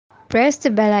Press the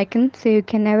bell icon so you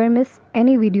can never miss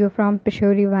any video from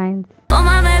Peshori Wines.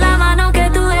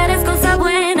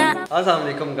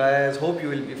 Assalamualaikum guys, hope you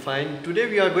will be fine. Today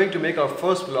we are going to make our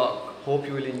first vlog. Hope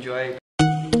you will enjoy it.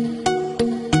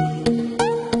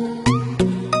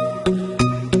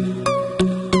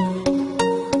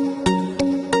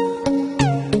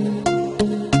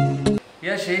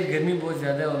 यार शेख गर्मी बहुत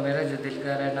ज़्यादा है और मेरा जो दिल कर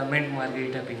रहा है ना मिंट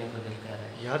मार्गरीटा पीने को दिल कर रहा है।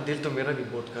 यार दिल तो मेरा भी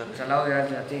बहुत कर रहा है। चलाओ यार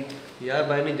जाते हैं। यार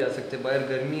बाहर नहीं जा सकते, बाहर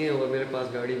गर्मी है और मेरे पास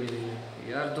गाड़ी भी नहीं है।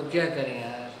 यार तो क्या करें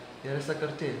यार? यार ऐसा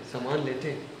करते हैं, सामान लेते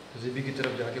हैं, ज़ेबी की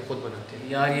तरफ जाके खुद बनाते हैं।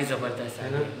 यार ये ज़बरदस्त है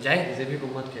ना, जाए ज़ेबी को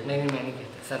मत कहते। नहीं मैं नहीं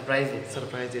कहता,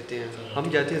 सरप्राइज़ देते हैं। हम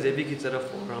जाते हैं ज़ेबी की तरफ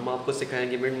और हम आपको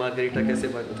सिखाएंगे मिंट मार्गरीटा कैसे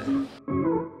बनता है।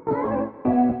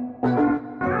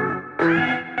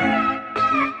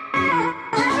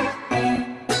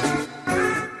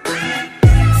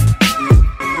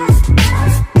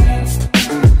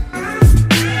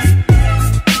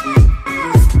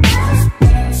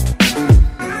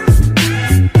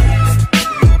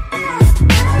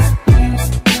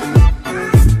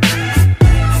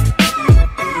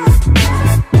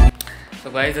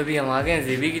 गाइस अभी हम आ गए हैं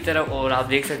ज़ेबी की तरफ और आप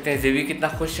देख सकते हैं ज़ेबी कितना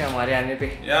खुश है हमारे आने पे।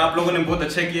 यार आप लोगों ने बहुत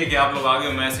अच्छा किया कि आप लोग आ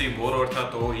गए, मैं ऐसे ही बोर हो रहा था।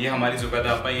 तो ये हमारी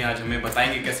जुबैदा आपा ही आज हमें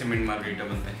बताएंगे कैसे मिंट मार्गरीटा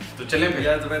बनता है। तो चलें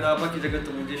भैया। जुबैदा आपा की जगह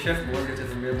तो मुझे शेफ बोल देते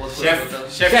थे, मैं बहुत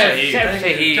शेफ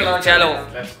सही। चलो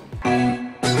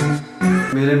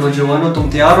मेरे नौजवानों तुम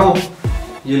तैयार हो?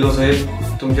 ये लो साहिब,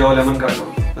 तुम जाओ लेमन काटो,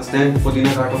 हंसदैन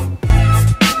पुदीना काटो।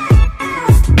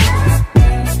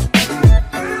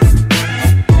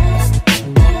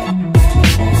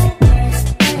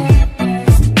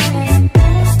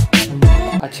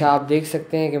 अच्छा आप देख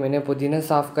सकते हैं कि मैंने पुदीना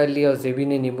साफ कर लिया और ज़ेबी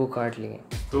ने नींबू काट लिए।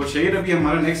 तो शेर अभी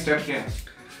हमारा नेक्स्ट स्टेप क्या है?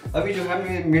 अभी जो हम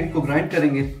मिंट को ग्राइंड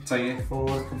करेंगे। सही है।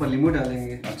 और ऊपर नींबू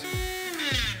डालेंगे। अच्छा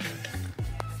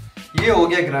ये हो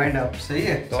गया ग्राइंड आप, सही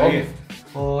है? सही है।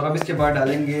 और अब इसके बाद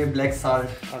डालेंगे ब्लैक साल्ट।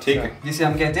 ठीक है, जिसे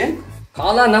हम कहते हैं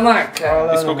काला नमक।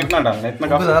 इसको कितना डालना है? इतना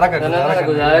काफी?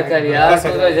 गुजारा कर यार, तो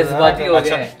जज्बाती हो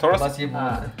गया। थोड़ा बस ये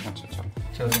बहुत है। अच्छा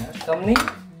चलो यार, कम नहीं,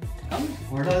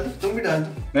 और डाल दो, तुम भी डाल दो।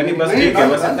 नहीं बस ठीक है,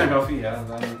 बस इतना काफी है यार।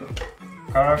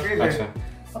 काफी है। अच्छा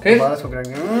फिर बारह सौ ग्राम।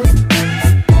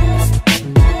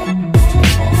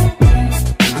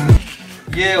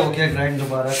 ये हो गया ग्राइंड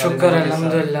दोबारा। शुक्र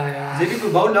अल्हम्दुलिल्लाह यार। ज़ेबी को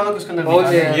बाउल डालो, उसके अंदर बाउल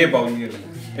है। ये बाउल ये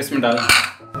इसमें डाल।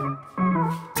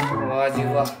 वाह जी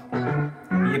वाह,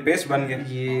 ये पेस्ट बन गया।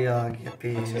 ये आ गया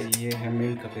पेस्ट। ये है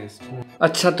मिंट का पेस्ट।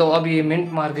 अच्छा तो अब ये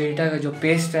मिंट मार्गरीटा का जो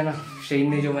पेस्ट है ना शहीद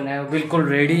ने जो बनाया वो बिल्कुल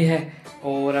रेडी है।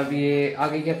 और अब ये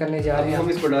आगे क्या करने जा रहे हैं? हम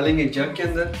इसको डालेंगे जग के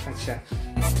अंदर। अच्छा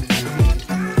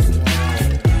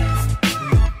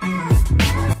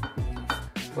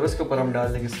और इसके ऊपर हम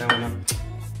डाल देंगे 7 अप।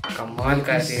 कमाल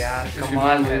कर दिया यार,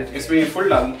 कमाल कर। इसमें ये फुल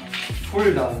डाल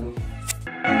दो।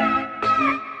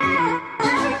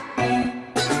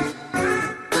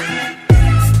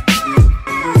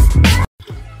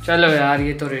 चलो यार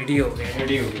ये तो रेडी हो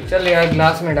गया। चलो यार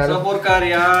ग्लास में डालो। सपोर्ट कर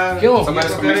यार। क्यों?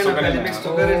 मिक्स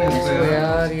तो करें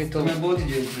यार ये तो बहुत ही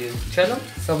जल्दी है। चलो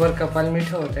सबर का फल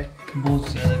मीठा होता है।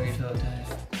 बहुत ज्यादा मीठा होता है।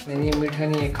 नहीं ये मीठा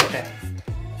नहीं है, खट्टा है।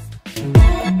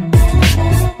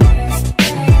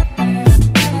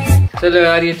 चलो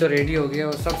यार ये तो रेडी हो गया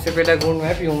और सबसे पहला घूंट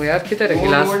मैं पीऊंगा यार। किधर है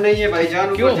गिलास? नहीं है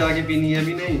भाईजान, क्यों जाके पीनी है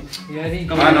अभी नहीं यार।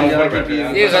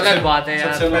 ये गलत बात है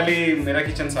यार। सबसे पहले मेरा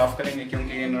किचन साफ करेंगे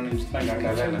क्योंकि इन्होंने जितना गंद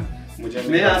डाला है ना, मुझे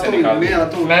मैं आता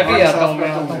हूं। मैं भी आता हूं।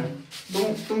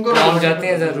 तुम करो। हम जाते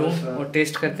हैं जरूर और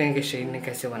टेस्ट करते हैं कि शहीद ने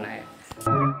कैसे बनाया।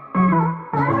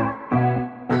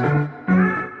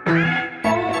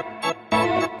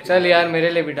 चल यार मेरे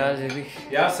लिए भी डाल ज़ेबी।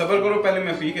 यार सब्र करो, पहले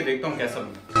मैं पी के देखता हूँ कैसा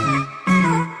बना।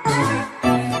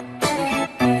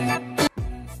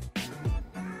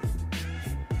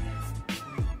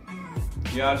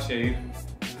 यार शेर,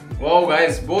 वाओ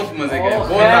गाइस बहुत मजे के,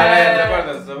 बहुत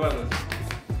जबरदस्त।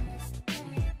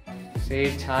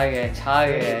 शेर छा गया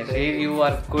शेर, यू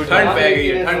आर गुड। ठंड पै गई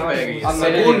है,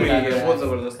 सुकून मिल गया, बहुत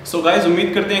जबरदस्त। सो गाइस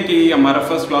उम्मीद करते हैं कि हमारा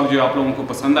फर्स्ट व्लॉग जो आप लोगों को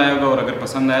पसंद आया होगा, और अगर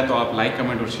पसंद आया तो आप लाइक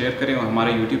कमेंट और शेयर करें और हमारा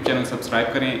यूट्यूब चैनल सब्सक्राइब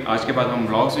करें। आज के बाद हम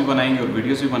व्लॉग्स भी बनाएंगे और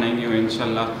वीडियोस भी बनाएंगे और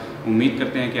इंशाल्लाह उम्मीद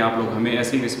करते हैं कि आप लोग हमें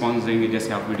ऐसे ही रिस्पॉन्स देंगे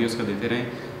जैसे आप वीडियोस का देते रहें।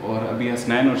 और अभी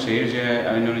हसनैन और शेर जो है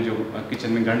इन्होंने जो किचन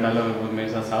में गंद डाला वो मेरे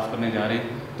साथ साफ़ करने जा रहे हैं,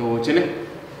 तो चले।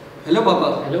 हेलो पापा।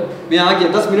 हेलो, मैं आ गया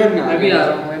 10 मिनट में। मैं भी आ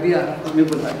रहा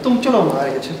हूँ। तुम चलो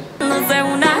हमारे। No sé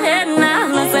una herna,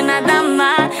 no sé nada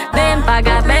más. Ven pa'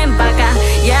 acá,